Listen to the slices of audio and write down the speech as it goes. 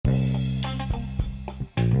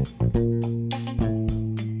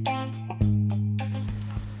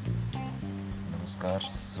नमस्कार,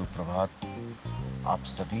 सुप्रभात। आप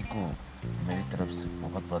सभी को मेरी तरफ से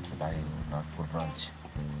बहुत बहुत बधाई हो। नागपुर ब्रांच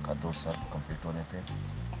का 2 साल कंप्लीट होने पे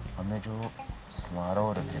हमने जो समारोह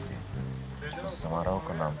रखे थे, उस समारोह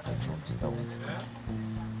का नाम था जोत जीता वो इसका।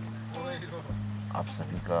 आप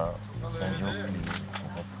सभी का सहयोग के लिए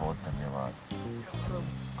बहुत बहुत धन्यवाद।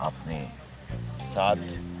 आपने साथ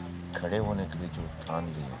खड़े होने के लिए जो ठान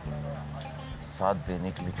लिया, साथ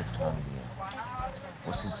देने के लिए जो ठान लिया,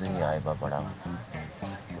 उसी से ही आयबा बड़ा होता है,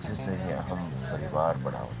 उसी से ही हम परिवार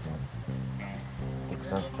बड़ा होता है। एक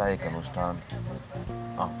संस्था, एक अनुष्ठान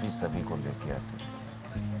आप ही सभी को लेके आते हैं।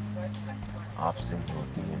 आपसे ही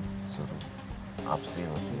होती है शुरू, आपसे ही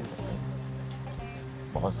होती है खत्म।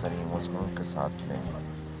 बहुत सारी इमोशनल के साथ में,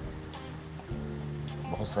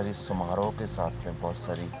 बहुत सारी समारोह के साथ में, बहुत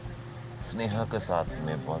सारी स्नेह के साथ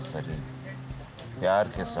में, बहुत सारी प्यार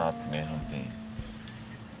के साथ में हमने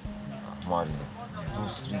हमारी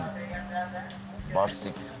दूसरी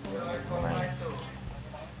वार्षिक मनाई।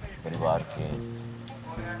 परिवार के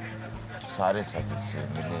सारे सदस्य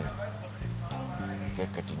मिले,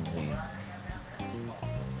 केक कटिंग हुई।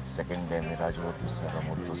 सेकेंड डे में राजू और सर,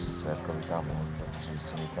 अमोल सर, कविता मोहन जी,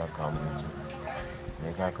 सुनीता कामनी जी,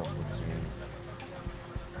 मेघा कपूर जी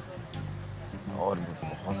और भी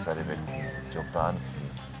बहुत सारे व्यक्ति योगदान किए।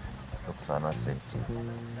 रुखसाना शेख जी,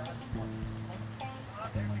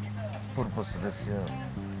 पूर्व सदस्य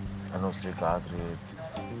अनुश्री कागरे,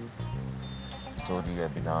 किशोरी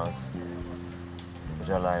अविनाश,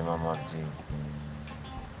 उजाला इमामर जी,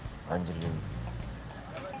 अंजलि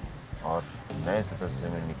और नए सदस्य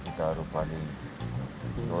में निकिता, रूपाली,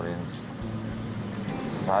 लॉरेंस,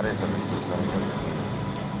 सारे सदस्य सहयोग किए।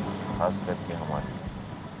 खास करके हमारी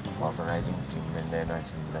ऑर्गेनाइजिंग टीम में नैना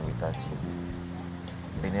जी, नमिता जी,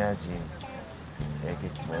 विनया जी, एक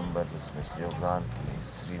एक मेंबर उसमें योगदान किए।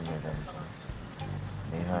 श्री मैडम जी,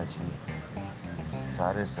 नेहा जी,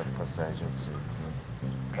 सारे सबका सहयोग से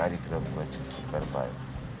कार्यक्रम को अच्छे से कर पाए।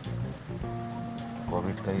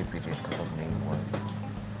 कोविड का ये पीरियड खत्म नहीं हुआ है,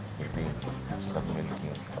 फिर भी सब मिलके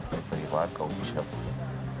अपने परिवार का उत्सव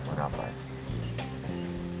मना पाए।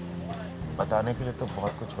 बताने के लिए तो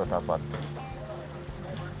बहुत कुछ बता पाते हैं,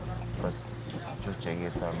 बस जो चाहिए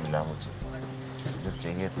था मिला मुझे, जो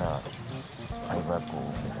चाहिए था आइबा को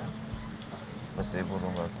मिला। बस ये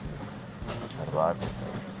बोलूँगा कि हर बार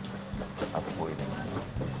अब कोई नहीं,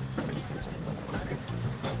 मिल के चलना है,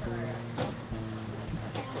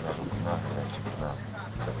 न रुकना है न झुकना है।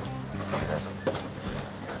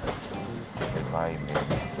 मेरे भाई मेरे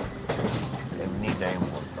एनी टाइम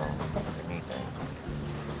बोलता हूँ, एनी टाइम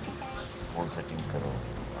गोल सेटिंग करो।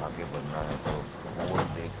 आगे बढ़ना है तो गोल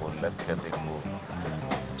देखो, लक्ष्य देखो,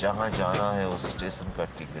 जहाँ जाना है उस स्टेशन का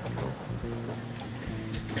टिकट लो।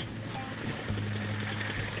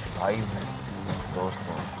 भाई हूँ, दोस्त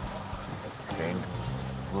हूँ, फ्रेंड हूँ,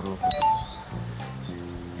 गुरु हूँ।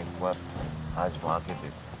 एक बार आजमा के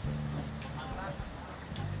देखो।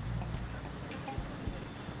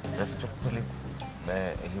 रेस्पेक्टफुली मैं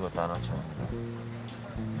यही बताना चाहूँगा,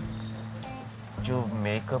 जो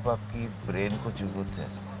मेकअप आपकी ब्रेन को जरूरत है,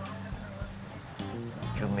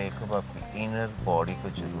 जो मेकअप आपकी इनर बॉडी को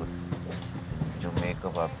जरूरत है, जो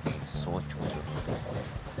मेकअप आपकी सोच को जरूरत है,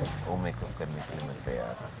 वो मेकअप करने के लिए मैं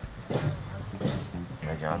तैयार हूँ।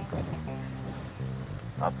 मैं जानता हूँ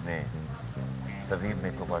आपने सभी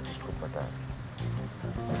मेकअप आर्टिस्ट को पता है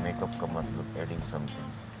मेकअप का मतलब adding something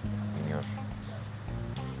in your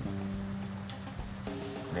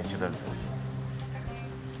natural beauty.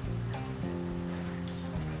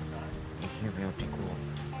 यही ब्यूटी को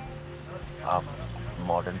आप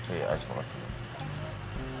मॉडल पे आजमाते हैं,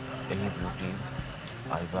 यही ब्यूटी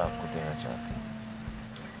आइबा आपको देना चाहती है।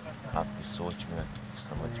 आपकी सोच में, आपकी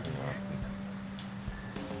समझ में, आपकी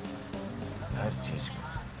हर चीज़ में,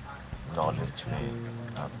 नॉलेज में,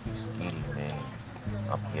 आपकी स्किल में,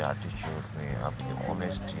 आपकी एटीट्यूड में, आपकी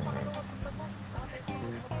ऑनेस्टी में।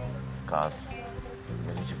 काश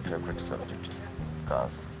मेरी जो फेवरेट सब्जेक्ट है,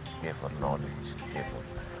 काश के फॉर नॉलेज, के फॉर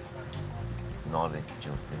नॉलेज,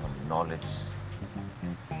 जो कि हम नॉलेज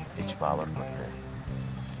इच पावर पढ़ते हैं।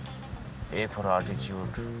 A for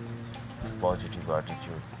attitude, positive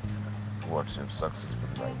attitude towards your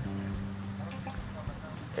successful life.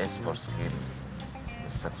 S for skill,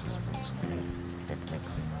 the successful skill,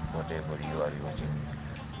 techniques, whatever you are using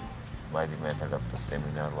by the method of the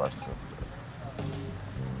seminar, WhatsApp,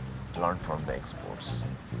 learn from the experts.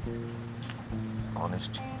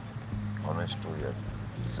 Honesty, honest to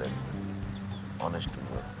yourself, honest to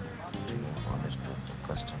your dream, honest to the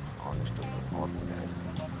customer, honest to the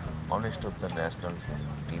organization, honest to the national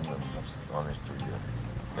team members, honest to your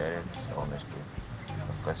parents, honest to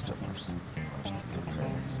your customers, honest to your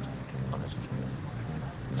friends, honest to your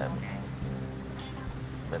family.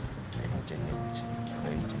 बस यही चाहिए, मुझे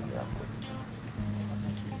यही चाहिए आपको।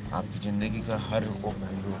 आपकी ज़िंदगी का हर वो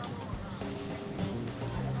पहलू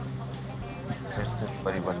फिर से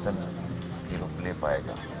परिवर्तन की रूप ले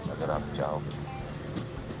पाएगा अगर आप चाहोगे तो।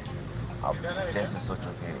 आप जैसे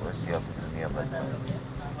सोचोगे वैसे आपकी दुनिया बन पाएगी।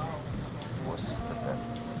 कोशिश तो कर,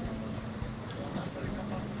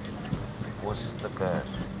 कोशिश तो कर,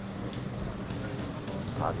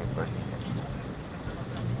 आगे बढ़ ही नहीं।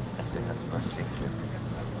 ऐसे हंसना सीख लेते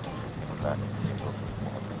बुलाने के लिए लोग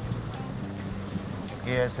बहुत हैं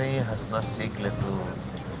कि ऐसे ही हंसना सीख ले तो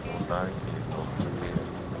बुलाने के लिए लोग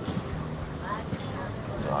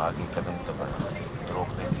तो आगे कदम तो बढ़ा,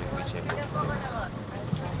 रोकने के लिए पीछे लोग।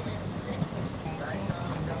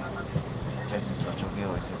 जैसे सोचोगे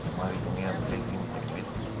वैसे तुम्हारी दुनिया मिलेगी। निर्मित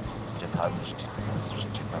यथा दृष्टि तथा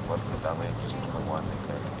सृष्टि भगवत गीता में कृष्ण भगवान ने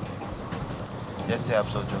कह रखी है। जैसे आप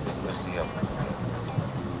सोचोगे वैसे ही आप।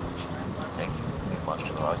 Thank you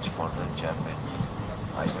master Raj, founder and chairman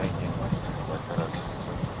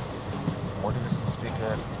motivation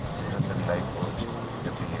speaker, business and life coach.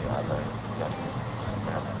 जब भी ये आता है याद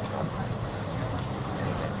मैं आपके साथ हूँ।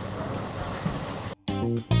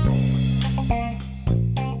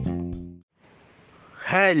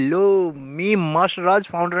 Hello, me Master Raj,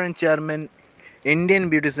 founder and chairman, Indian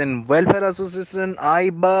Beautician Welfare Association,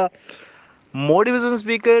 AIBA, motivation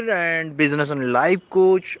speaker and business and life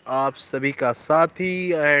coach, आप सभी का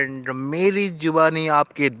साथी एंड मेरी जुबानी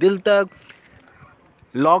आपके दिल तक।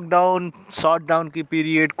 लॉकडाउन शॉट डाउन की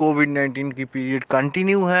पीरियड, कोविड-19 की पीरियड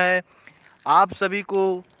कंटिन्यू है। आप सभी को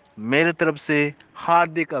मेरे तरफ से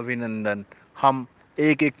हार्दिक अभिनंदन। हम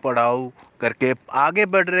एक एक पड़ाव करके आगे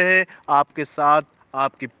बढ़ रहे हैं आपके साथ,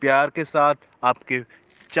 आपके प्यार के साथ, आपके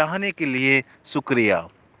चाहने के लिए शुक्रिया।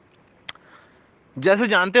 जैसे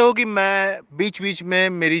जानते हो कि मैं बीच बीच में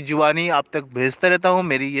मेरी जुबानी आप तक भेजता रहता हूँ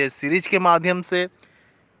मेरी ये सीरीज के माध्यम से।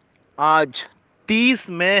 आज 30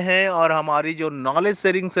 मई है और हमारी जो नॉलेज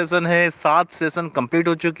शेयरिंग सेशन है 7 सेशन कंप्लीट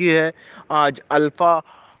हो चुकी है। आज अल्फ़ा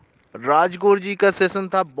राजगौर जी का सेशन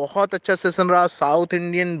था, बहुत अच्छा सेशन रहा साउथ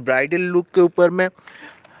इंडियन ब्राइडल लुक के ऊपर में।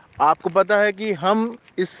 आपको पता है कि हम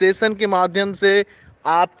इस सेशन के माध्यम से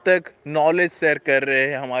आप तक नॉलेज शेयर कर रहे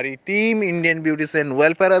हैं। हमारी team Indian beautician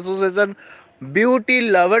welfare association beauty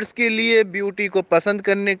lovers के लिए, ब्यूटी को पसंद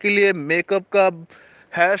करने के लिए, मेकअप का,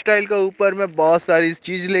 हेयर स्टाइल का ऊपर में बहुत सारी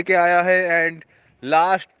चीज़ लेके आया है। एंड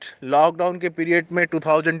लास्ट लॉकडाउन के पीरियड में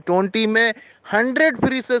 2020 में 100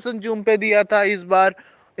 फ्री सेशन जूम पे दिया था। इस बार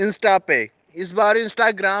इंस्टा पे, इस बार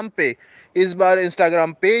इंस्टाग्राम पे, इस बार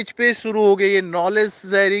इंस्टाग्राम पेज पे शुरू हो गई ये knowledge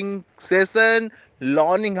sharing session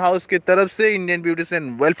learning house की तरफ से, इंडियन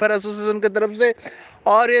ब्यूटिशियन वेलफेयर एसोसिएशन की तरफ से।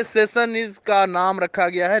 और ये सेशन इसका नाम रखा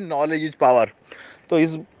गया है नॉलेज इज पावर। तो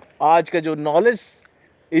इस आज का जो नॉलेज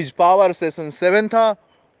इज पावर सेशन 7 था,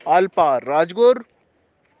 Alpa राजगुर,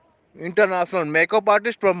 international makeup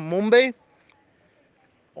artist from Mumbai,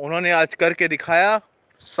 उन्होंने आज करके दिखाया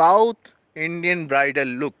साउथ इंडियन ब्राइडल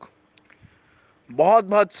लुक। बहुत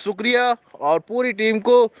बहुत शुक्रिया और पूरी टीम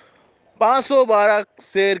को 512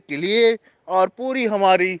 शेयर के लिए और पूरी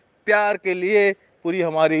हमारी प्यार के लिए, पूरी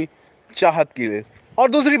हमारी चाहत के लिए। और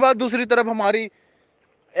दूसरी बात, दूसरी तरफ हमारी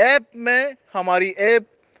ऐप में, हमारी ऐप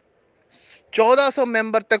 1400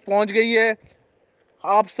 मेंबर तक पहुंच गई है।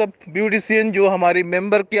 आप सब ब्यूटिशियन जो हमारी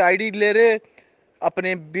मेंबर की आईडी ले रहे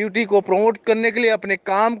अपने ब्यूटी को प्रमोट करने के लिए, अपने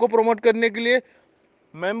काम को प्रमोट करने के लिए,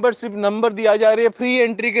 मेंबरशिप नंबर दिया जा रही है फ्री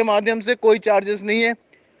एंट्री के माध्यम से, कोई चार्जेस नहीं है।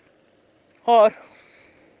 और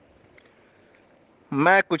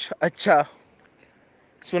मैं कुछ अच्छा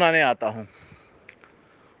सुनाने आता हूँ।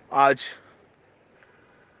 आज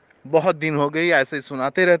बहुत दिन हो गई ऐसे ही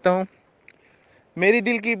सुनाते रहता हूँ। मेरी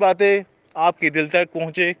दिल की बातें आपके दिल तक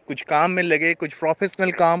पहुँचे, कुछ काम में लगे, कुछ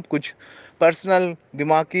प्रोफेशनल काम, कुछ पर्सनल,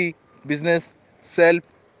 दिमागी, business, self,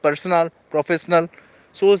 personal, professional,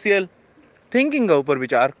 social thinking का ऊपर,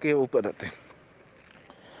 विचार के ऊपर रहते हैं।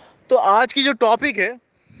 तो आज की जो टॉपिक है,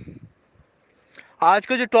 आज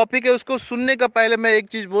का जो टॉपिक है उसको सुनने का पहले मैं एक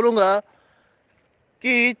चीज़ बोलूँगा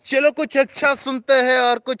कि चलो कुछ अच्छा सुनते हैं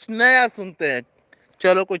और कुछ नया सुनते हैं।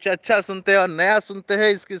 चलो कुछ अच्छा सुनते हैं और नया सुनते हैं,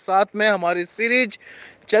 इसके साथ में हमारी सीरीज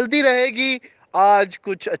चलती रहेगी। आज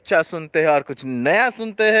कुछ अच्छा सुनते हैं और कुछ नया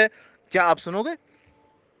सुनते हैं। क्या आप सुनोगे?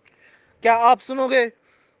 क्या आप सुनोगे?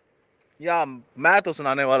 या मैं तो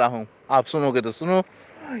सुनाने वाला हूँ, आप सुनोगे तो सुनो।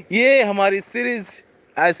 ये हमारी सीरीज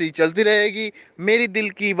ऐसी ही चलती रहेगी, मेरी दिल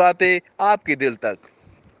की बातें आपके दिल तक।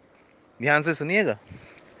 ध्यान से सुनिएगा।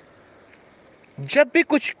 जब भी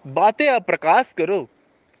कुछ बातें आप प्रकाश करो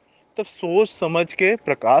तब सोच समझ के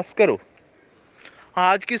प्रकाश करो।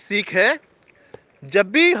 आज की सीख है,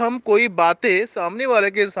 जब भी हम कोई बातें सामने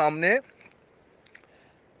वाले के सामने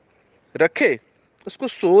रखे, उसको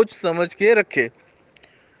सोच समझ के रखे।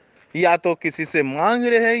 या तो किसी से मांग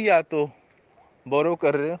रहे हैं या तो बोरो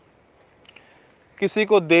कर रहे हैं, किसी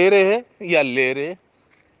को दे रहे हैं या ले रहे,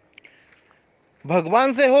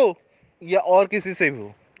 भगवान से हो या और किसी से भी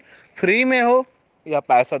हो, फ्री में हो या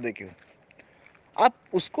पैसा देके हो, आप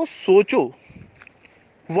उसको सोचो।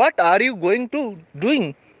 What are you going to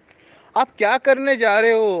doing, आप क्या करने जा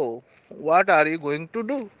रहे हो, what are you going to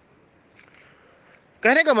do.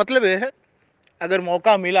 कहने का मतलब यह है, अगर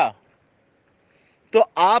मौका मिला तो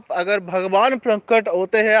आप, अगर भगवान प्रकट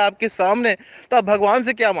होते हैं आपके सामने, तो आप भगवान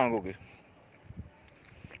से क्या मांगोगे।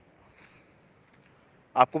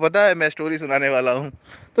 आपको पता है मैं स्टोरी सुनाने वाला हूँ,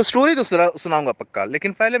 तो स्टोरी तो सुनाऊंगा पक्का,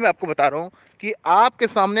 लेकिन पहले मैं आपको बता रहा हूँ कि आपके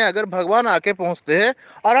सामने अगर भगवान आके पहुंचते हैं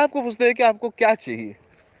और आपको पूछते हैं कि आपको क्या चाहिए,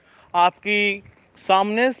 आपकी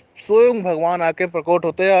सामने स्वयं भगवान आके प्रकट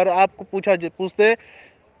होते हैं और आपको पूछते हैं,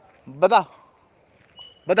 बता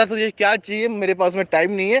बता तुझे क्या चाहिए, मेरे पास में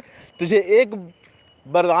टाइम नहीं है, तुझे एक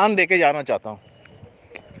वरदान देके जाना चाहता हूँ।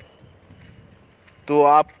 तो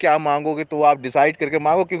आप क्या मांगोगे, तो आप डिसाइड करके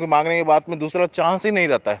मांगो, क्योंकि मांगने के बाद में दूसरा चांस ही नहीं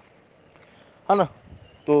रहता है ना।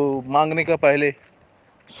 तो मांगने का पहले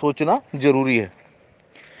सोचना जरूरी है।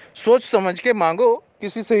 सोच समझ के मांगो,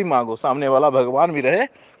 किसी से भी मांगो, सामने वाला भगवान भी रहे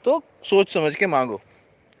तो सोच समझ के मांगो।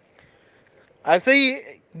 ऐसे ही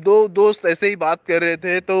दो दोस्त ऐसे ही बात कर रहे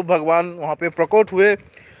थे तो भगवान वहाँ पे प्रकट हुए,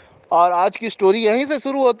 और आज की स्टोरी यहीं से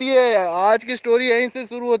शुरू होती है। आज की स्टोरी यहीं से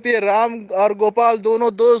शुरू होती है। राम और गोपाल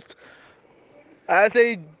दोनों दोस्त ऐसे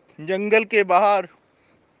ही जंगल के बाहर,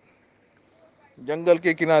 जंगल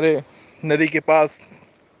के किनारे, नदी के पास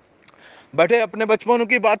बैठे अपने बचपनों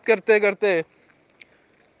की बात करते करते,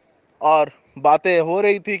 और बातें हो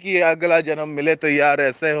रही थी कि अगला जन्म मिले तो यार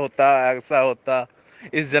ऐसे होता ऐसा होता,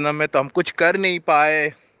 इस जन्म में तो हम कुछ कर नहीं पाए,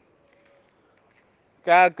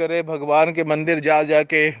 क्या करे, भगवान के मंदिर जा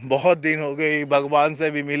जाके बहुत दिन हो गई, भगवान से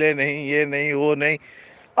भी मिले नहीं, ये नहीं वो नहीं।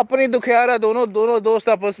 अपनी दुखियारा दोनों दोनों दोस्त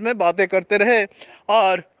आपस में बातें करते रहे,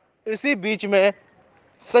 और इसी बीच में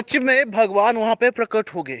सच में भगवान वहां पे प्रकट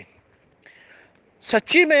हो गए।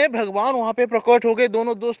 सच्ची में भगवान वहां पे प्रकट हो गए।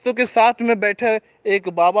 दोनों दोस्तों के साथ में बैठे एक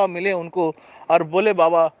बाबा मिले उनको, और बोले,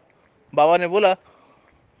 बाबा बाबा ने बोला,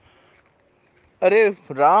 अरे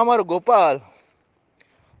राम और गोपाल,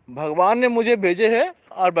 भगवान ने मुझे भेजे हैं,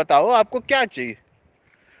 और बताओ आपको क्या चाहिए।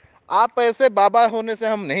 आप ऐसे बाबा होने से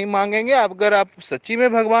हम नहीं मांगेंगे, अगर आप सच्ची में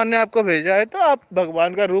भगवान ने आपको भेजा है तो आप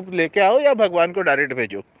भगवान का रूप लेके आओ या भगवान को डायरेक्ट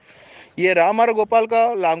भेजो। ये राम और गोपाल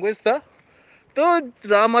का लैंग्वेज था। तो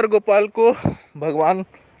राम और गोपाल को भगवान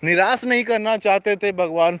निराश नहीं करना चाहते थे।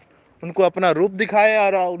 भगवान उनको अपना रूप दिखाए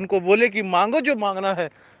और उनको बोले कि मांगो जो मांगना है,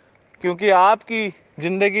 क्योंकि आपकी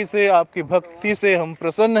ज़िंदगी से, आपकी भक्ति से हम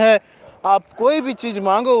प्रसन्न हैं। आप कोई भी चीज़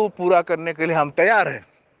मांगो, वो पूरा करने के लिए हम तैयार हैं।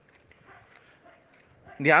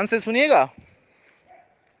 ध्यान से सुनिएगा।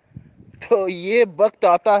 तो ये वक्त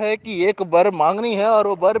आता है कि एक वर मांगनी है, और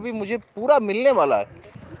वो वर भी मुझे पूरा मिलने वाला है।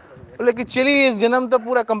 लेकिन चलिए, इस जन्म तो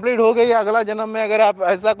पूरा कंप्लीट हो गई, अगला जन्म में अगर आप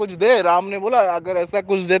ऐसा कुछ दे, राम ने बोला अगर ऐसा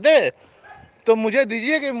कुछ देते तो मुझे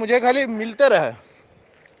दीजिए कि मुझे खाली मिलते रहे,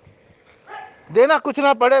 देना कुछ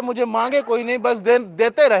ना पड़े, मुझे मांगे कोई नहीं, बस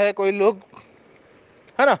देते रहे कोई लोग,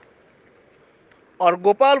 है ना। और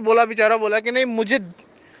गोपाल बोला, बेचारा बोला कि नहीं,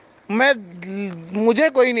 मैं मुझे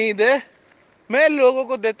कोई नहीं दे, मैं लोगों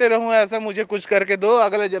को देते रहूं, ऐसा मुझे कुछ करके दो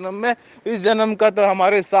अगले जन्म में। इस जन्म का तो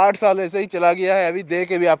हमारे 60 साल ऐसे ही चला गया है, अभी दे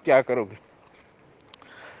के भी आप क्या करोगे,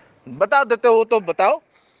 बता देते हो तो बताओ।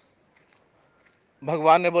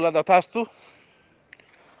 भगवान ने बोला, तथास्तु।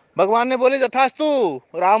 भगवान ने बोले, तथास्तु।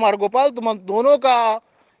 राम और गोपाल, तुम दोनों का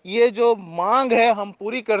ये जो मांग है हम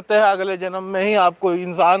पूरी करते हैं। अगले जन्म में ही आपको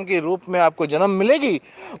इंसान के रूप में आपको जन्म मिलेगी,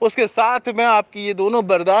 उसके साथ में आपकी ये दोनों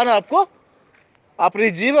वरदान आपको अपने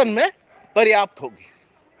जीवन में पर्याप्त होगी।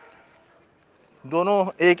 दोनों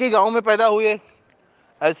एक ही गांव में पैदा हुए,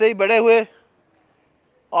 ऐसे ही बड़े हुए,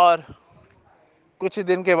 और कुछ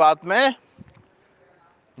दिन के बाद में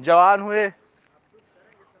जवान हुए,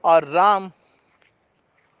 और राम,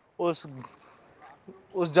 उस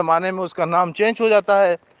उस जमाने में उसका नाम चेंज हो जाता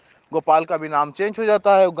है, गोपाल का भी नाम चेंज हो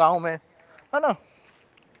जाता है गांव में, है ना।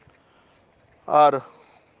 और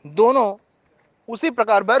दोनों उसी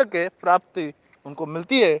प्रकार वर के प्राप्ति उनको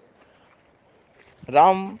मिलती है।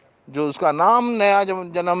 राम, जो उसका नाम नया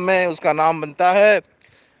जन्म में उसका नाम बनता है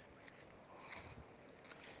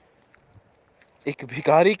एक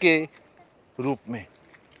भिखारी के रूप में,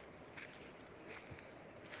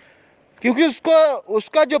 क्योंकि उसको,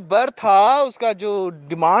 उसका जो बर था, उसका जो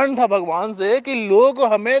डिमांड था भगवान से कि लोग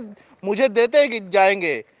हमें, मुझे देते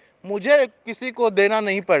जाएंगे, मुझे किसी को देना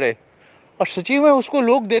नहीं पड़े। और सच्ची में उसको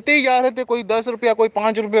लोग देते ही जा रहे थे, कोई 10 रुपया, कोई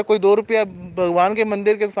 5 रुपया, कोई 2 रुपया, भगवान के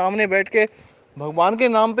मंदिर के सामने बैठ के भगवान के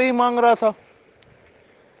नाम पे ही मांग रहा था।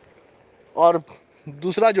 और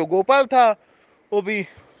दूसरा जो गोपाल था वो भी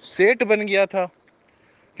सेठ बन गया था,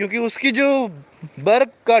 क्योंकि उसकी जो बर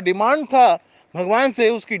का डिमांड था भगवान से,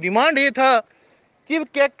 उसकी डिमांड ये था कि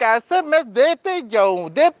क्या कैसे मैं देते जाऊं,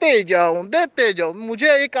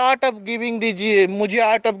 मुझे एक आर्ट ऑफ गिविंग दीजिए, मुझे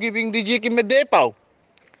आर्ट ऑफ गिविंग दीजिए कि मैं दे पाऊं।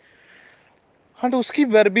 हाँ, तो उसकी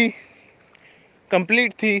वर भी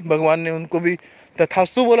कंप्लीट थी, भगवान ने उनको भी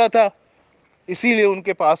तथास्तु बोला था। इसीलिए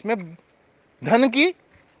उनके पास में धन की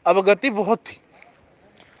अवगति बहुत थी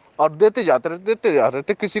और देते जा रहे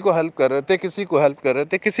थे, किसी को हेल्प कर रहे थे, किसी को हेल्प कर रहे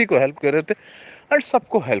थे, किसी को हेल्प कर रहे थे, और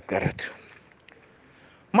सबको हेल्प कर रहे थे।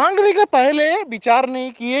 मांगने का पहले विचार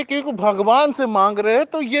नहीं किए, क्योंकि भगवान से मांग रहे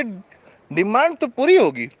तो ये डिमांड तो पूरी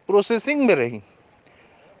होगी, प्रोसेसिंग में रही।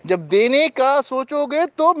 जब देने का सोचोगे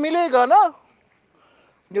तो मिलेगा ना,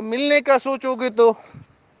 जब मिलने का सोचोगे तो।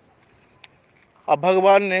 अब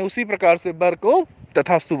भगवान ने उसी प्रकार से बर को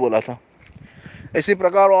तथास्तु बोला था। इसी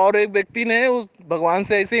प्रकार और एक व्यक्ति ने उस भगवान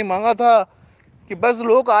से ऐसे ही मांगा था कि बस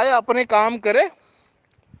लोग आए, अपने काम करे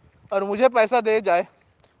और मुझे पैसा दे जाए,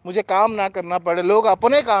 मुझे काम ना करना पड़े, लोग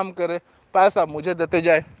अपने काम करे, पैसा मुझे देते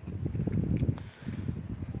जाए।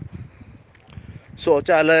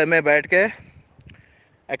 शौचालय में बैठ के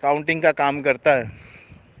अकाउंटिंग का काम करता है,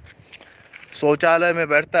 शौचालय में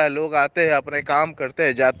बैठता है, लोग आते हैं, अपने काम करते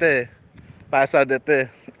हैं, जाते हैं, पैसा देते,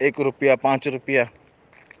 1 रुपया 5 रुपया।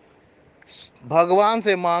 भगवान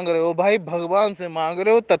से मांग रहे हो भाई, भगवान से मांग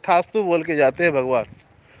रहे हो, तथास्तु बोल के जाते हैं भगवान।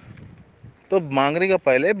 तो मांगने का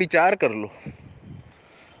पहले विचार कर लो,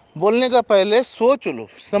 बोलने का पहले सोच लो,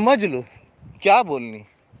 समझ लो क्या बोलनी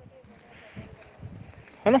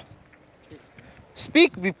है ना।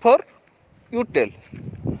 Speak before you tell.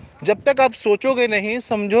 जब तक आप सोचोगे नहीं,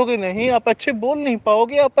 समझोगे नहीं, आप अच्छे बोल नहीं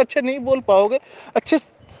पाओगे, आप अच्छे नहीं बोल पाओगे। अच्छे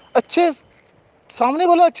अच्छे सामने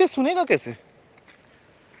वाला अच्छे सुनेगा कैसे।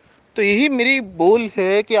 तो यही मेरी बोल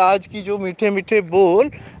है कि आज की जो मीठे मीठे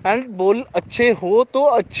बोल, एंड बोल अच्छे हो तो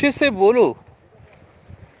अच्छे से बोलो।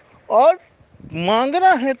 और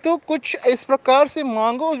मांगना है तो कुछ इस प्रकार से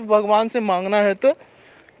मांगो, भगवान से मांगना है तो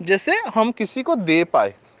जैसे हम किसी को दे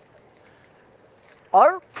पाए।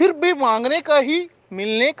 और फिर भी मांगने का ही,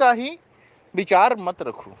 मिलने का ही विचार मत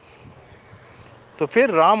रखो, तो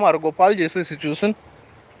फिर राम और गोपाल जैसे सिचुएशन,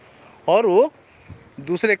 और वो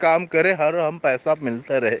दूसरे काम करे, हर हम पैसा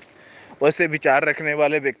मिलता रहे। वैसे विचार रखने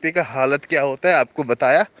वाले व्यक्ति का हालत क्या होता है आपको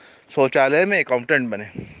बताया, शौचालय में अकाउंटेंट बने।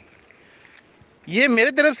 ये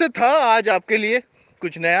मेरे तरफ से था आज आपके लिए,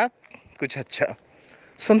 कुछ नया, कुछ अच्छा।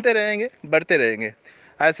 सुनते रहेंगे, बढ़ते रहेंगे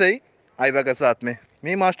ऐसे ही आइबा का साथ में।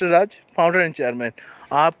 मी master Raj, founder and chairman,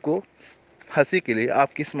 आपको हंसी के लिए,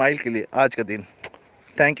 आपकी स्माइल के लिए आज का दिन।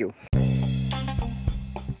 Thank you.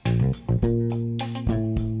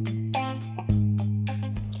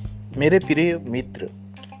 मेरे प्रिय मित्र,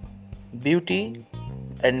 ब्यूटी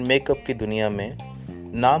एंड मेकअप की दुनिया में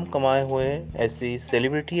नाम कमाए हुए ऐसी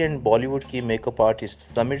सेलिब्रिटी एंड बॉलीवुड की मेकअप आर्टिस्ट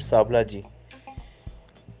समीर साबला जी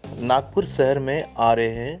नागपुर शहर में आ रहे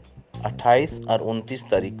हैं 28 और 29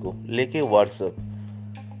 तारीख को, लेके वर्कशॉप,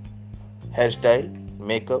 हेयर स्टाइल,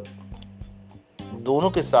 मेकअप दोनों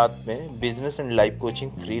के साथ में business and life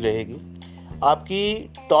coaching free रहेगी। आपकी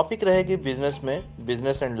टॉपिक रहेगी बिजनेस में,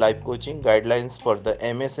 business and life coaching, guidelines for the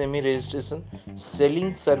MSME registration,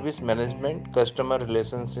 selling service management, customer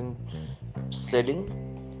relations in selling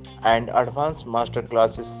and advance master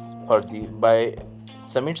classes for the by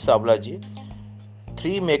Sameer Sabla ji.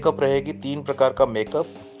 3 makeup रहेगी, 3 प्रकार का makeup,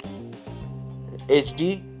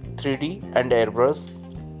 HD, 3D and airbrush.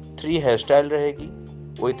 3 hair style रहेगी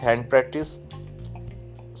with hand practice.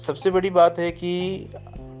 सबसे बड़ी बात है कि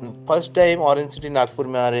first time orange city Nagpur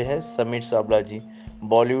में आ रहे हैं समीर साबला जी,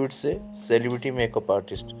 बॉलीवुड से सेलिब्रिटी मेकअप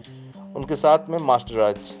आर्टिस्ट। उनके साथ में मास्टर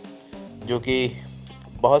राज, जो कि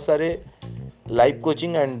बहुत सारे life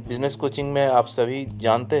coaching and business coaching में आप सभी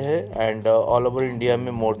जानते हैं, एंड ऑल ओवर इंडिया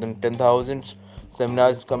में मोर देन 10,000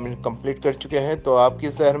 सेमिनार्स कंप्लीट कर चुके हैं। तो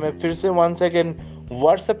आपके शहर में फिर से वंस अगेन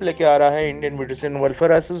व्हाट्सएप लेके आ रहा है इंडियन ब्यूटिशियन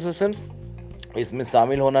वेलफेयर एसोसिएशन, इसमें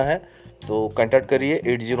शामिल होना है तो कांटेक्ट करिए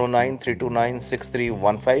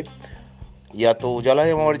 8093296315, या तो उजाला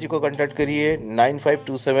हेमावर जी को कांटेक्ट करिए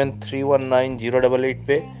 9527319088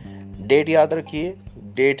 पे। डेट याद रखिए,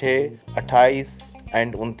 डेट है 28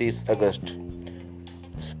 एंड 29 अगस्त।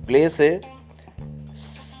 प्लेस है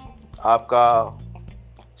आपका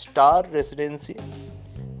स्टार रेसिडेंसी,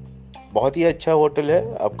 बहुत ही अच्छा होटल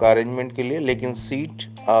है आपका अरेंजमेंट के लिए, लेकिन सीट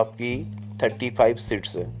आपकी 35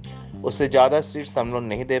 सीट्स है। उससे ज़्यादा सीट्स हम लोग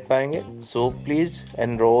नहीं दे पाएंगे। So please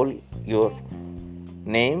enrol your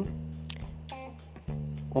name.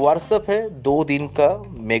 Workshop है 2 दिन का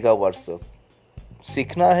मेगा वर्कशॉप।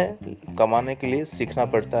 सीखना है, कमाने के लिए सीखना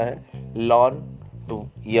पड़ता है। Learn to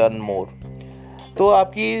earn more. तो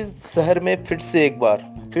आपकी शहर में फिर से एक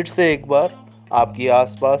बार आपकी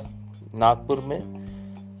आसपास नागपुर में,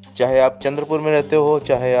 चाहे आप चंद्रपुर में रहते हो,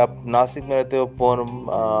 चाहे आप नासिक में रहते हो,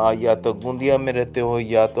 या तो गोंदिया में रहते हो,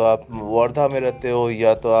 या तो आप वर्धा में रहते हो,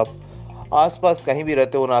 या तो आप आसपास कहीं भी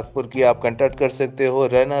रहते हो नागपुर की, आप कंटैक्ट कर सकते हो।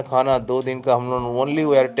 रहना खाना 2 दिन का हम लोग only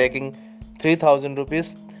we are taking 3000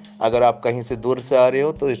 rupees. अगर आप कहीं से दूर से आ रहे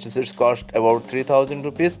हो तो it's cost about 3000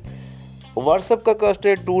 rupees. Workshop का कॉस्ट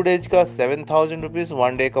है 2 डेज का 7000 रुपीज़,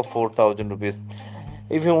 1 डे का 4000 रुपीज़।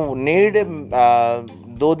 इफ़ यू नीड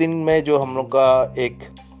 2 दिन में जो हम लोग का एक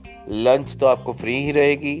लंच तो आपको फ्री ही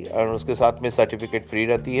रहेगी, और उसके साथ में सर्टिफिकेट फ्री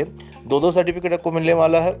रहती है। 2 सर्टिफिकेट आपको मिलने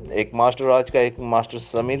वाला है, एक मास्टर राज का, एक मास्टर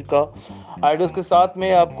समीर का। और उसके साथ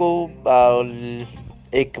में आपको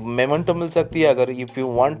एक मेमेंटो मिल सकती है। अगर if you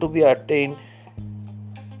want to be attend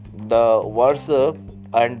the workshop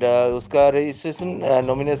and उसका रजिस्ट्रेशन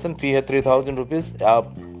नॉमिनेशन फ़ी है 3000 रुपीज़।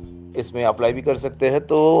 आप इसमें अप्लाई भी कर सकते हैं।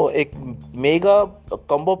 तो एक मेगा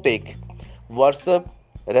कॉम्बो पैक, वर्कशॉप,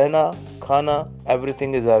 रहना खाना,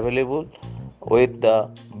 everything is available with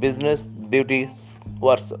the business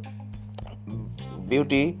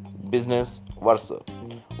beauty business workshop.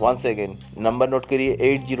 Once again number note करिए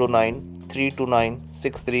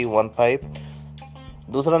 8093296315।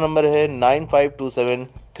 दूसरा नंबर है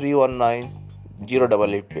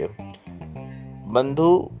 9527319088 पे।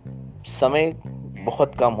 बंधु, समय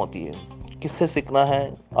बहुत कम होती है, किससे सीखना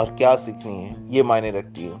है और क्या सीखनी है ये मायने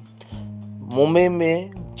रखती है। मुंबई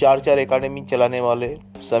में 4 एकेडमी चलाने वाले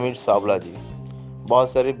समीर सावला जी बहुत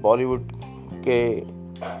सारे बॉलीवुड के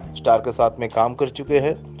स्टार के साथ में काम कर चुके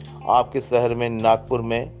हैं। आपके शहर में नागपुर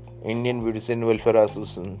में Indian beautician welfare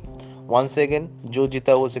association, once again जो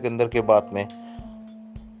जीता वो सिकंदर के बाद में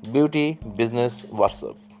ब्यूटी बिजनेस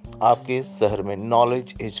वर्कशॉप आपके शहर में।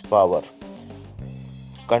 Knowledge is power.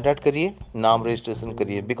 कॉन्टैक्ट करिए, नाम रजिस्ट्रेशन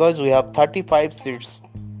करिए, because we have 35 seats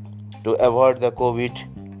to avoid the covid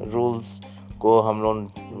rules को हम लोग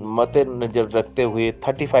मद्देनजर रखते हुए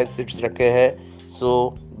 35 सीट्स रखे हैं।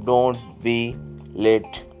 So don't be late.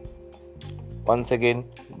 Once again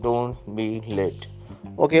don't be late.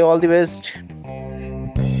 Okay, all the best.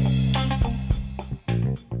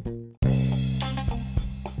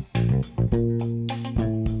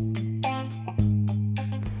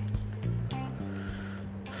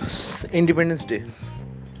 Independence day,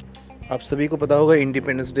 आप सभी को पता होगा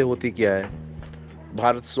इंडिपेंडेंस डे होती क्या है।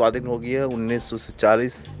 भारत स्वाधीन हो गया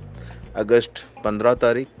 1940 अगस्त 15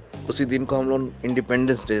 तारीख, उसी दिन को हम लोग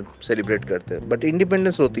इंडिपेंडेंस डे सेलिब्रेट करते हैं। बट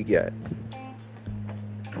इंडिपेंडेंस होती क्या है,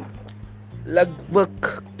 लगभग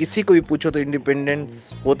किसी को भी पूछो तो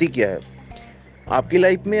इंडिपेंडेंस होती क्या है। आपकी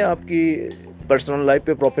लाइफ में, आपकी पर्सनल लाइफ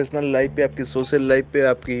पे, प्रोफेशनल लाइफ पे, आपकी सोशल लाइफ पे,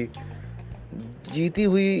 आपकी जीती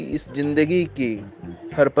हुई इस जिंदगी की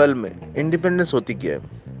हर पल में इंडिपेंडेंस होती क्या है।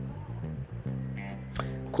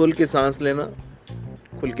 खुल के सांस लेना,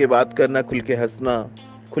 खुल के बात करना, खुल के हंसना,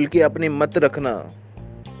 खुल के अपने मत रखना,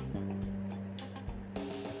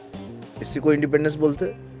 इसी को इंडिपेंडेंस बोलते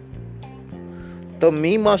हैं। तो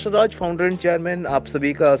मी master Raj, founder and chairman, आप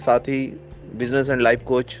सभी का साथी, बिजनेस एंड लाइफ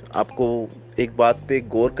कोच, आपको एक बात पे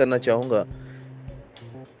गौर करना चाहूँगा।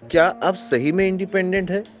 क्या आप सही में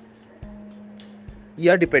इंडिपेंडेंट है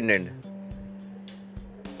या डिपेंडेंट है?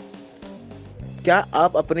 क्या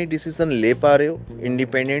आप अपनी डिसीजन ले पा रहे हो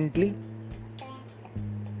इंडिपेंडेंटली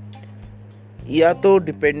या तो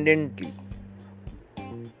डिपेंडेंटली?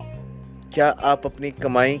 क्या आप अपनी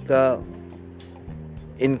कमाई का,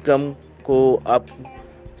 इनकम को आप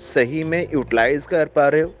सही में यूटिलाइज कर पा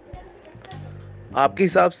रहे हो आपके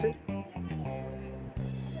हिसाब से?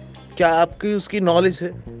 क्या आपकी उसकी नॉलेज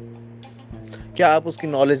है? क्या आप उसकी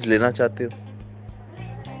नॉलेज लेना चाहते हो?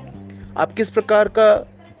 आप किस प्रकार का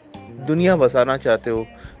दुनिया बसाना चाहते हो?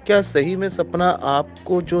 क्या सही में सपना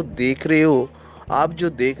आपको जो देख रहे हो, आप जो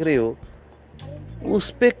देख रहे हो,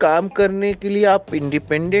 उस पे काम करने के लिए आप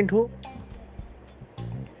इंडिपेंडेंट हो?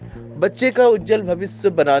 बच्चे का उज्जवल भविष्य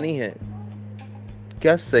बनानी है,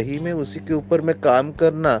 क्या सही में उसी के ऊपर में काम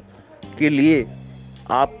करना के लिए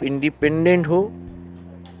आप इंडिपेंडेंट हो?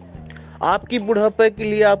 आपकी बुढ़ापे के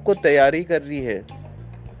लिए आपको तैयारी कर रही है।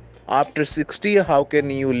 After 60 how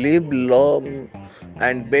can you live long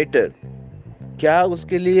and better? क्या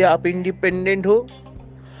उसके लिए आप इंडिपेंडेंट हो?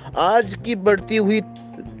 आज की बढ़ती हुई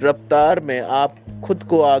रफ्तार में आप खुद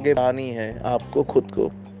को आगे बढ़ानी है। आपको खुद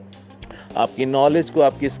को, आपकी नॉलेज को,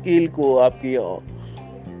 आपकी स्किल को, आपकी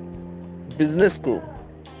बिजनेस को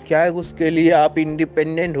क्या उसके लिए आप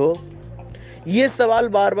इंडिपेंडेंट हो? ये सवाल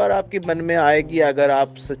बार बार आपके मन में आएगी अगर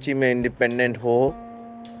आप सच्ची में इंडिपेंडेंट हो।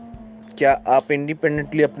 क्या आप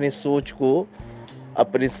इंडिपेंडेंटली अपनी सोच को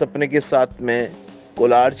अपने सपने के साथ में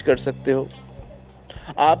कोलाज कर सकते हो?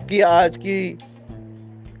 आपकी आज की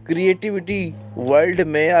क्रिएटिविटी वर्ल्ड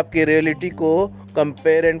में आपकी रियलिटी को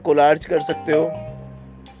कंपेयर एंड कोलाज कर सकते हो?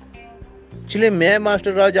 चलिए, मैं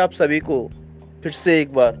मास्टर राज आप सभी को फिर से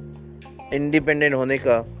एक बार इंडिपेंडेंट होने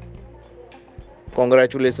का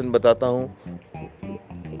कॉन्ग्रेचुलेसन बताता हूँ।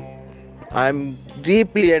 आई am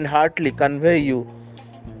deeply and heartly convey you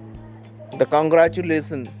the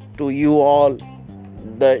congratulation to you all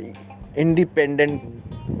the independent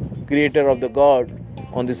creator of the god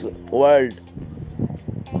on this world.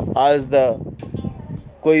 आज द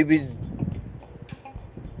कोई भी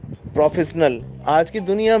प्रोफेशनल आज की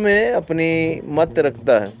दुनिया में अपनी मत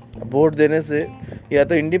रखता है, वोट देने से या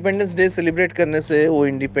तो इंडिपेंडेंस डे सेलिब्रेट करने से वो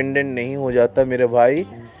इंडिपेंडेंट नहीं हो जाता मेरे भाई,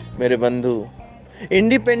 मेरे बंधु।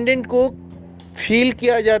 इंडिपेंडेंट को फील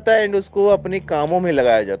किया जाता है एंड उसको अपने कामों में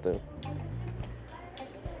लगाया जाता है।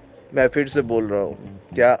 मैं फिर से बोल रहा हूँ,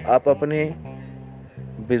 क्या आप अपने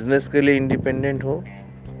बिजनेस के लिए इंडिपेंडेंट हो?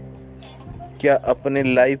 क्या अपने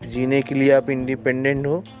लाइफ जीने के लिए आप इंडिपेंडेंट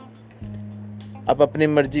हो? आप अपनी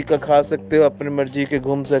मर्जी का खा सकते हो, अपनी मर्जी के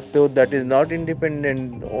घूम सकते हो, that is not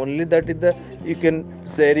independent. Only that is the you can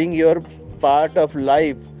sharing your part of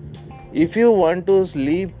life. If you want to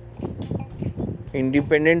live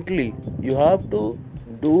independently, you have to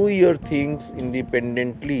do your things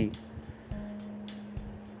independently.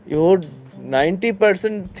 Your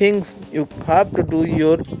 90% things you have to do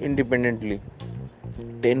your independently.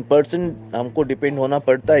 10% हमको depend होना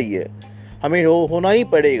पड़ता ही है, हमें होना ही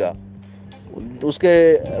पड़ेगा, उसके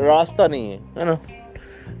रास्ता नहीं है ना।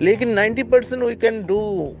 लेकिन 90% we can do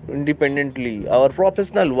independently our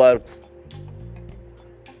professional works.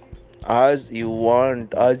 As you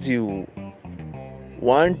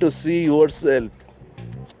want to see yourself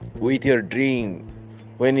with your dream,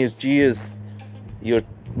 when you cheers your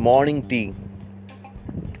morning tea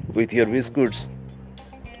with your biscuits,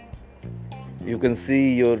 you can see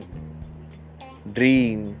your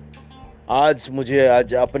dream.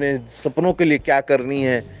 आज अपने सपनों के लिए क्या करनी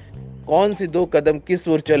है, कौन सी 2 कदम किस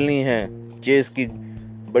ओर चलनी है, चेस की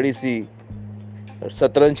बड़ी सी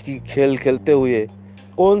शतरंज की खेल खेलते हुए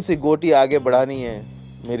कौन सी गोटी आगे बढ़ानी है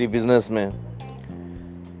मेरी बिजनेस में।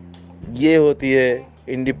 ये होती है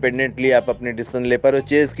इंडिपेंडेंटली आप अपने डिसीजन ले पर।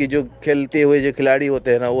 चेस की जो खेलते हुए जो खिलाड़ी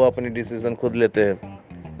होते हैं ना, वो अपने डिसीजन खुद लेते हैं।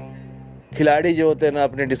 खिलाड़ी जो होते हैं ना,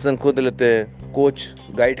 अपने डिसीजन खुद लेते हैं। कोच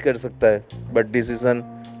गाइड कर सकता है, बट डिसीजन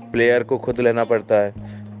प्लेयर को खुद लेना पड़ता है,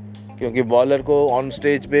 क्योंकि बॉलर को ऑन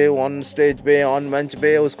मंच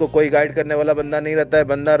पे उसको कोई गाइड करने वाला बंदा नहीं रहता है।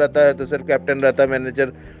 बंदा रहता है तो सिर्फ कैप्टन रहता है,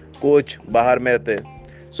 मैनेजर, कोच बाहर में रहते हैं।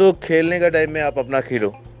 सो खेलने का टाइम में आप अपना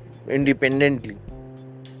खेलो independently.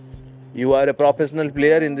 You are a professional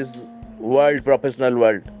player in this professional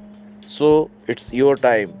world. So it's your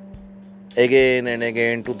time. Again and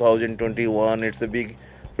again, 2021, it's a big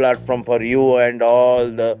platform for you and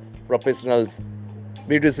all the professionals,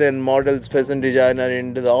 beautician, models, fashion designer,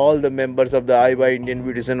 and all the members of the IBA Indian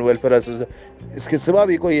Beautician Welfare Association. इसके सिवा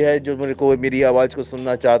भी कोई है जो मेरी आवाज़ को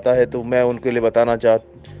सुनना चाहता है, तो मैं उनके लिए बताना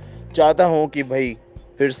चाहता हूँ कि भाई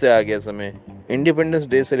फिर से आ गया समय। इंडिपेंडेंस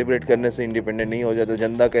डे सेलिब्रेट करने से इंडिपेंडेंट नहीं हो जाता।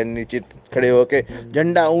 झंडा के नीचे खड़े होके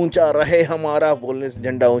झंडा ऊंचा रहे हमारा बोलने से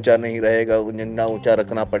झंडा ऊंचा नहीं रहेगा। झंडा ऊंचा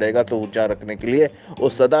रखना पड़ेगा, तो ऊंचा रखने के लिए वो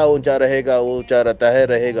सदा ऊंचा रहेगा, वो ऊंचा रहता है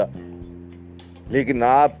रहेगा। लेकिन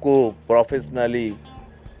आपको प्रोफेशनली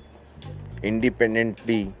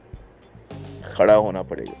इंडिपेंडेंटली खड़ा होना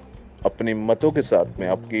पड़ेगा, अपनी मतों के साथ में,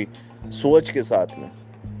 आपकी सोच के साथ में।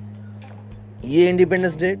 ये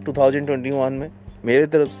इंडिपेंडेंस डे 2021 में मेरे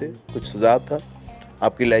तरफ से कुछ सुझाव था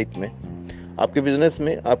आपकी लाइफ में, आपके बिजनेस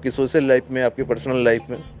में, आपकी सोशल लाइफ में, आपकी पर्सनल लाइफ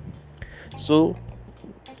में। सो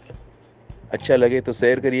अच्छा लगे तो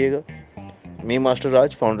शेयर करिएगा। मी master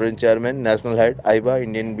Raj, founder and chairman, national head AIBA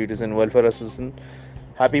Indian beautician welfare association,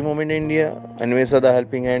 happy moment India, Anvesa the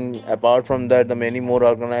helping hand. Apart from that, the many more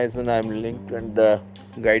organizations I am linked and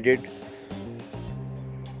guided.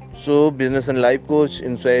 So business and life coach,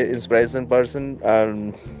 inspiration person,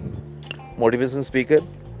 motivation speaker,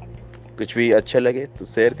 कुछ भी अच्छा लगे तो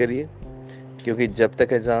share करिए, क्योंकि जब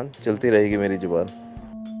तक है जान चलती रहेगी मेरी जुबान।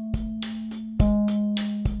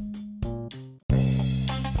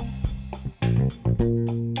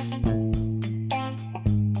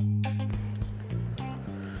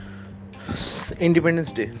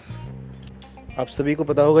 इंडिपेंडेंस डे, आप सभी को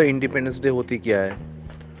पता होगा इंडिपेंडेंस डे होती क्या है।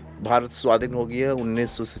 भारत स्वाधीन हो गया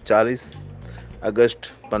 1940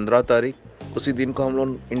 अगस्त 15 तारीख उसी दिन को हम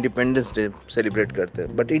लोग इंडिपेंडेंस डे सेलिब्रेट करते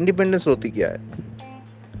हैं। बट इंडिपेंडेंस होती क्या है?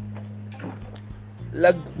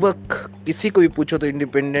 लगभग किसी को भी पूछो तो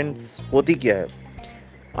इंडिपेंडेंस होती क्या है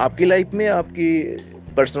आपकी लाइफ में, आपकी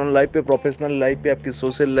पर्सनल लाइफ पे, प्रोफेशनल लाइफ पे, आपकी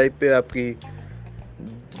सोशल लाइफ पे, आपकी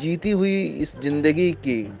जीती हुई इस जिंदगी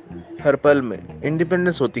की हर पल में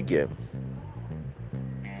इंडिपेंडेंस होती क्या है?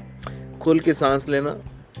 खुल के सांस लेना,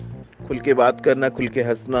 खुल के बात करना, खुल के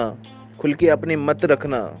हंसना, खुल के अपनी मत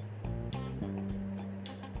रखना,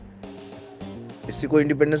 इसी को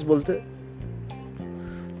इंडिपेंडेंस बोलते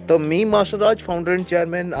हैं। तो मी master Raj, founder and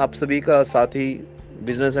chairman, आप सभी का साथी,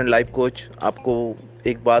 बिजनेस एंड लाइफ कोच, आपको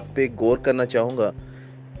एक बात पे गौर करना चाहूँगा।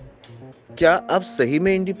 क्या आप सही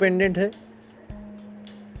में इंडिपेंडेंट है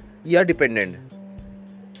या डिपेंडेंट है?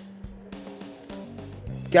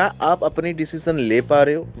 क्या आप अपनी डिसीजन ले पा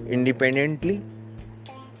रहे हो इंडिपेंडेंटली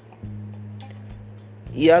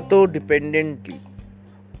या तो डिपेंडेंटली?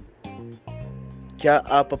 क्या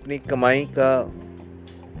आप अपनी कमाई का,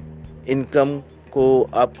 इनकम को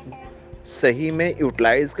आप सही में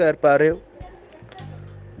यूटिलाइज कर पा रहे हो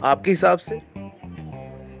आपके हिसाब से?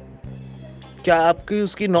 क्या आपकी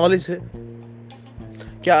उसकी नॉलेज है?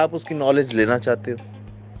 क्या आप उसकी नॉलेज लेना चाहते हो?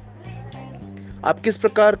 आप किस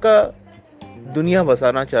प्रकार का दुनिया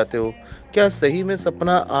बसाना चाहते हो? क्या सही में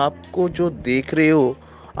सपना आपको जो देख रहे हो,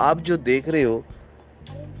 आप जो देख रहे हो,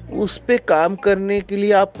 उस पे काम करने के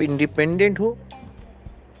लिए आप इंडिपेंडेंट हो?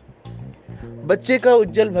 बच्चे का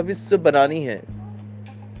उज्जवल भविष्य बनानी है,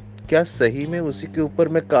 क्या सही में उसी के ऊपर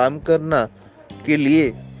में काम करना के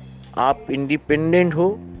लिए आप इंडिपेंडेंट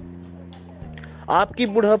हो? आपकी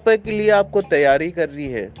बुढ़ापे के लिए आपको तैयारी करनी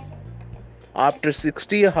है। After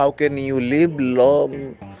 60 how can you live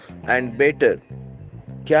long and better?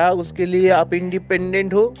 क्या उसके लिए आप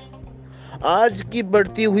इंडिपेंडेंट हो? आज की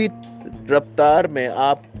बढ़ती हुई रफ्तार में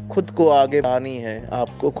आप खुद को आगे बढ़ानी है,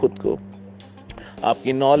 आपको खुद को,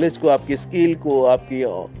 आपकी नॉलेज को, आपकी स्किल को, आपकी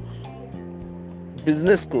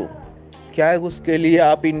बिजनेस को, क्या है उसके लिए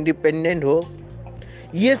आप इंडिपेंडेंट हो?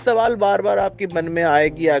 ये सवाल बार बार आपके मन में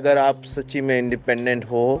आएगी अगर आप सच्ची में इंडिपेंडेंट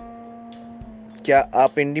हो। क्या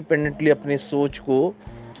आप इंडिपेंडेंटली अपनी सोच को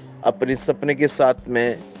अपने सपने के साथ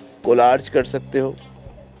में कोलाज कर सकते हो?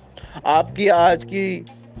 आपकी आज की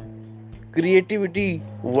क्रिएटिविटी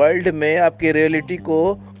वर्ल्ड में आपकी रियलिटी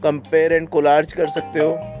को कंपेयर एंड कोलाज कर सकते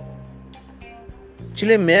हो?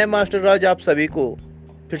 चलिए, मैं मास्टर राज आप सभी को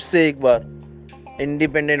फिर से एक बार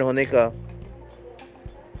इंडिपेंडेंट होने का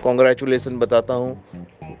कॉन्ग्रेचुलेसन बताता हूँ।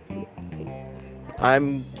 आई am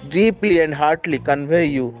deeply and heartly convey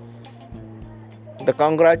you the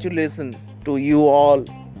congratulation to you all,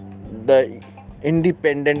 the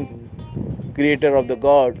independent creator of the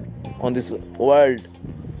god on this world.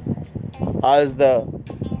 आज द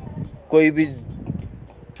कोई भी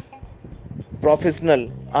प्रोफेशनल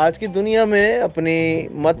आज की दुनिया में अपनी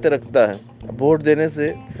मत रखता है, वोट देने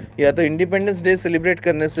से या तो इंडिपेंडेंस डे सेलिब्रेट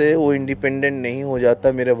करने से वो इंडिपेंडेंट नहीं हो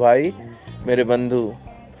जाता। मेरे भाई, मेरे बंधु,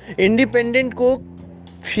 इंडिपेंडेंट को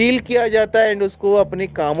फील किया जाता है एंड उसको अपने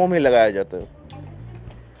कामों में लगाया जाता है।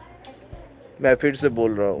 मैं फिर से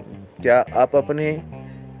बोल रहा हूँ, क्या आप अपने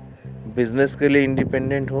बिजनेस के लिए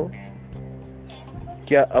इंडिपेंडेंट हो?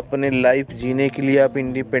 क्या अपने लाइफ जीने के लिए आप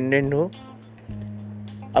इंडिपेंडेंट हो?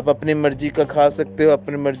 आप अपनी मर्जी का खा सकते हो,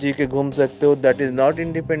 अपनी मर्जी के घूम सकते हो, that is not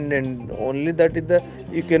independent. Only that is the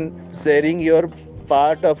you can sharing your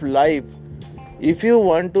part of life. If you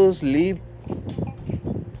want to live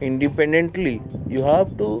independently, you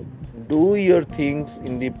have to do your things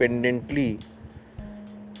independently.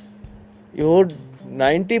 Your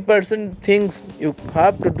 90% things you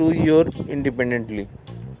have to do your independently.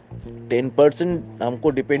 10% हमको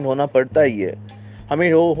depend होना पड़ता ही है,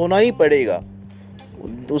 हमें होना ही पड़ेगा,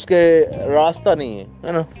 उसके रास्ता नहीं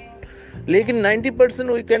है ना। लेकिन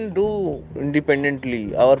 90% we can do independently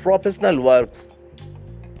our professional works.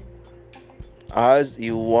 As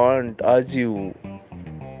you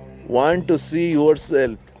want to see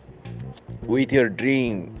yourself with your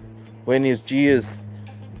dream, when you cheers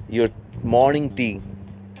your morning tea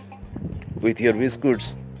with your biscuits,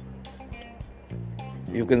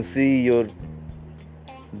 you can see your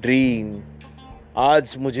dream.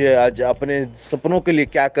 आज अपने सपनों के लिए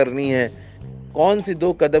क्या करनी है, कौन सी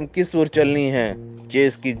 2 कदम किस ओर चलनी है,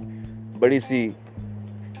 चेस की बड़ी सी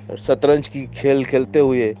शतरंज की खेल खेलते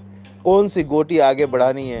हुए कौन सी गोटी आगे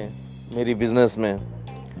बढ़ानी है मेरी बिजनेस में,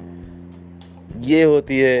 ये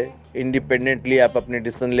होती है इंडिपेंडेंटली आप अपने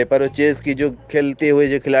डिसीजन ले पा रहे हो। चेस की जो खेलते हुए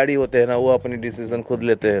जो खिलाड़ी होते हैं ना, वो अपने डिसीजन खुद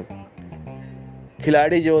लेते हैं।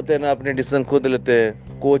 खिलाड़ी जो होते हैं ना, अपने डिसीजन खुद लेते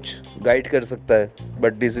हैं। कोच गाइड कर सकता है,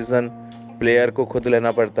 बट डिसीजन प्लेयर को खुद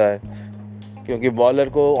लेना पड़ता है। क्योंकि बॉलर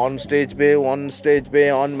को ऑन स्टेज पे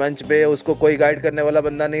ऑन मंच पे उसको कोई गाइड करने वाला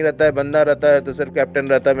बंदा नहीं रहता है, बंदा रहता है तो सिर्फ कैप्टन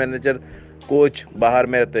रहता है, मैनेजर कोच बाहर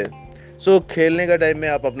में रहते हैं। सो खेलने का टाइम में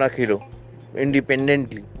आप अपना खेलो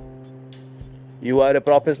independently. You R a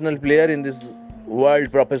professional player in this world,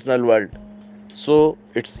 professional world, so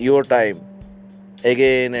it's your time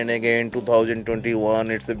again and again. 2021,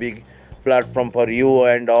 it's a big platform for you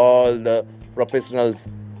and all the professionals,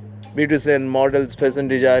 beautician, models,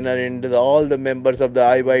 fashion designer and all the members of the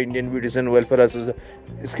IBA Indian Beautician Welfare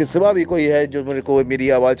Association। इसके सिवा भी कोई है जो मेरे को मेरी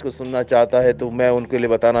आवाज़ को सुनना चाहता है तो मैं उनके लिए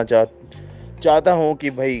बताना चाहता हूँ कि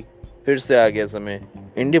भाई फिर से आ गया समय।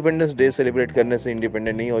 इंडिपेंडेंस डे सेलिब्रेट करने से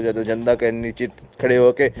इंडिपेंडेंट नहीं हो जाता। झंडा के नीचे खड़े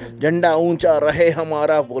होके झंडा ऊंचा रहे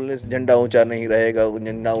हमारा बोलने से झंडा ऊंचा नहीं रहेगा।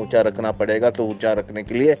 झंडा ऊंचा रखना पड़ेगा, तो ऊंचा रखने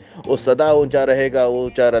के लिए वो सदा ऊंचा रहेगा, वो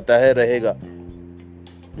ऊंचा रहता है रहेगा।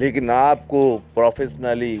 लेकिन आपको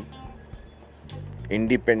प्रोफेशनली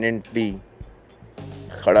इंडिपेंडेंटली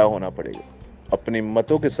खड़ा होना पड़ेगा, अपनी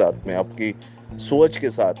मतों के साथ में, आपकी सोच के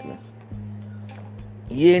साथ में।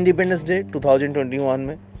 ये इंडिपेंडेंस डे 2021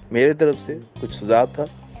 में मेरे तरफ से कुछ सुझाव था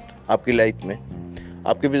आपकी लाइफ में,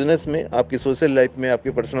 आपके बिजनेस में, आपकी सोशल लाइफ में, आपकी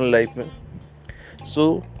पर्सनल लाइफ में।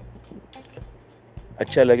 सो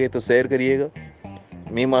अच्छा लगे तो शेयर करिएगा।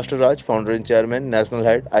 मी master Raj, founder and chairman, national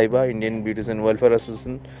head AIBA Indian beautician welfare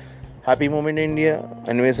association, happy moment India,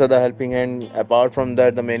 Anvesa the helping hand. Apart from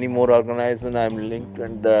that, the many more organizations I am linked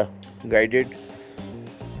and guided.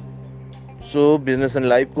 So business and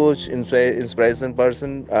life coach, inspiration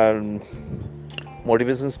person,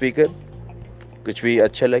 motivation speaker, कुछ भी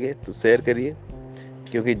अच्छा लगे तो share करिए,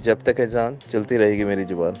 क्योंकि जब तक है जान चलती रहेगी मेरी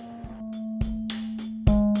जुबान।